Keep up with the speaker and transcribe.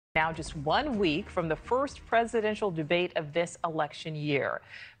Now just 1 week from the first presidential debate of this election year.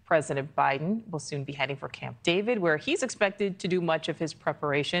 President Biden will soon be heading for Camp David, where he's expected to do much of his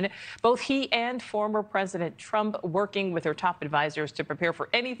preparation. Both he and former President Trump working with their top advisors to prepare for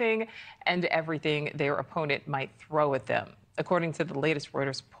anything and everything their opponent might throw at them. According to the latest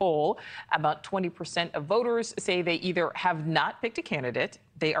Reuters poll, about 20% of voters say they either have not picked a candidate,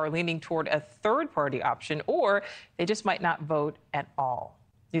 they are leaning toward a third-party option, or they just might not vote at all.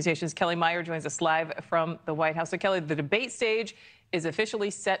 News Nation's Kelly Meyer joins us live from the White House. So, Kelly, the debate stage is officially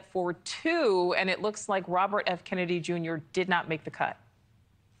set for 2, and it looks like Robert F. Kennedy Jr. did not make the cut.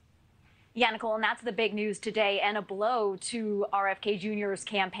 Yeah, Nicole, and that's the big news today, and a blow to RFK Jr.'s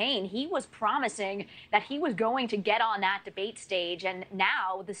campaign. He was promising that he was going to get on that debate stage, and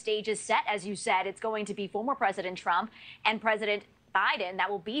now the stage is set, as you said. It's going to be former President Trump and President Biden that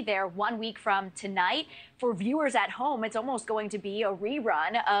will be there 1 week from tonight. For viewers at home, it's almost going to be a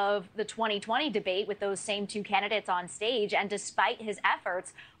rerun of the 2020 debate with those same 2 candidates on stage. And despite his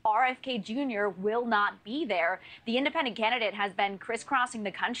efforts, RFK Jr. will not be there. The independent candidate has been crisscrossing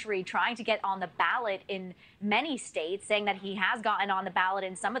the country trying to get on the ballot in many states, saying that he has gotten on the ballot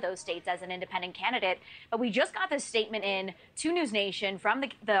in some of those states as an independent candidate. But we just got this statement in to News Nation from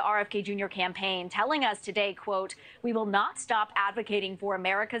the RFK Jr. campaign telling us today, quote, "We will not stop advocating for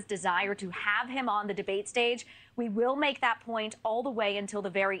America's desire to have him on the debate stage. We will make that point all the way until the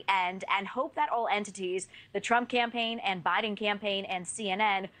very end and hope that all entities, the Trump campaign and Biden campaign and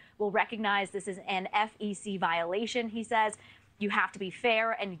CNN, will recognize this is an FEC violation," he says. "You have to be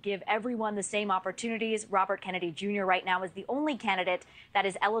fair and give everyone the same opportunities." Robert Kennedy Jr. right now is the only candidate that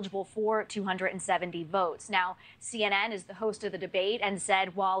is eligible for 270 votes. Now, CNN is the host of the debate and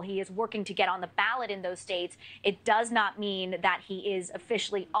said while he is working to get on the ballot in those states, it does not mean that he is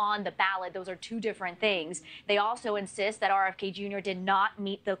officially on the ballot. Those are 2 different things. They also insist that RFK Jr. did not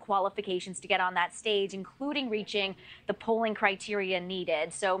meet the qualifications to get on that stage, including reaching the polling criteria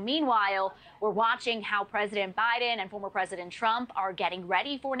needed. So meanwhile, we're watching how President Biden and former President Trump are getting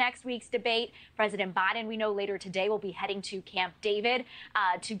ready for next week's debate. President Biden, we know later today, will be heading to Camp David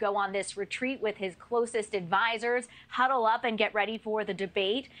to go on this retreat with his closest advisors, huddle up and get ready for the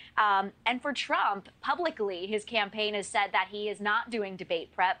debate. And for Trump, publicly, his campaign has said that he is not doing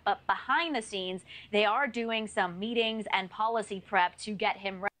debate prep, but behind the scenes, they are doing some meetings and policy prep to get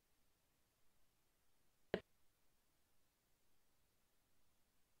him ready.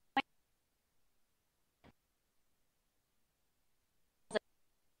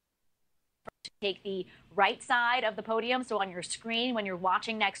 Take the right side of the podium. So on your screen, when you're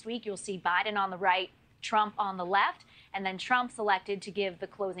watching next week, you'll see Biden on the right, Trump on the left, and then Trump selected to give the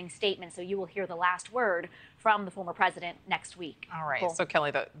closing statement. So you will hear the last word from the former president next week. All right. Cool. So,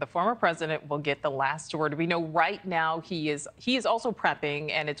 Kelly, the former president will get the last word. We know right now he is also prepping,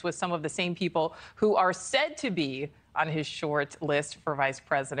 and it's with some of the same people who are said to be on his short list for vice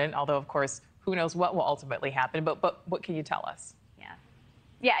president, although, of course, who knows what will ultimately happen. But what can you tell us?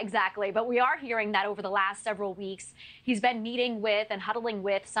 Yeah, exactly. But we are hearing that over the last several weeks, he's been meeting with and huddling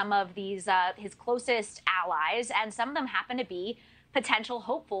with some of these his closest allies, and some of them happen to be potential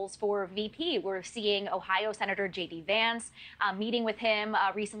hopefuls for VP. We're seeing Ohio Senator J.D. Vance meeting with him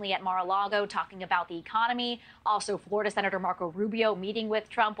recently at Mar-a-Lago, talking about the economy. Also, Florida Senator Marco Rubio meeting with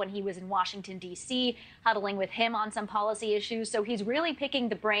Trump when he was in Washington, D.C., huddling with him on some policy issues. So he's really picking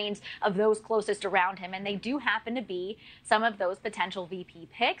the brains of those closest around him, and they do happen to be some of those potential VP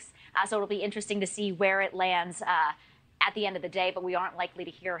picks. So it'll be interesting to see where it lands at the end of the day, but we aren't likely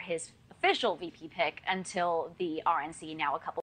to hear his official VP pick until the RNC now a couple